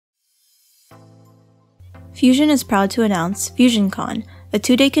Fusion is proud to announce FUSIONCon, a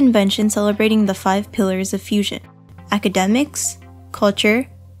 2-day convention celebrating the 5 pillars of Fusion: academics, culture,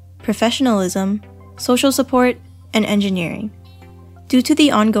 professionalism, social support, and engineering. Due to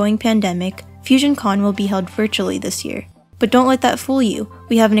the ongoing pandemic, FUSIONCon will be held virtually this year. But don't let that fool you,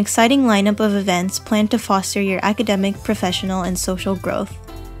 we have an exciting lineup of events planned to foster your academic, professional, and social growth.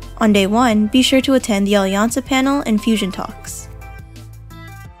 On day 1, be sure to attend the Alyansa Panel and FUSIONTalks.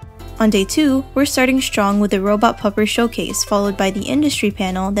 On day 2, we're starting strong with the Robot Pupper Showcase, followed by the Industry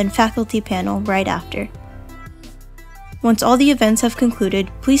Panel, then Faculty Panel right after. Once all the events have concluded,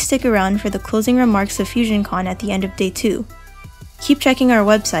 please stick around for the closing remarks of FUSIONCon at the end of day 2. Keep checking our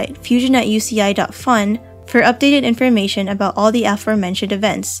website, fusion@uci.fun, for updated information about all the aforementioned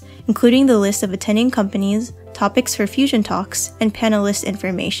events, including the list of attending companies, topics for FUSIONTalks, and panelist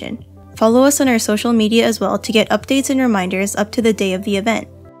information. Follow us on our social media as well to get updates and reminders up to the day of the event.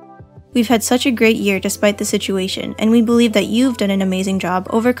 We've had such a great year despite the situation, and we believe that you've done an amazing job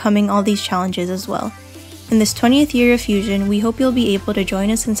overcoming all these challenges as well. In this 20th year of Fusion, we hope you'll be able to join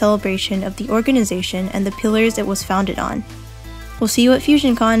us in celebration of the organization and the pillars it was founded on. We'll see you at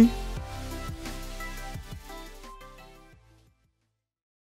FUSIONCon!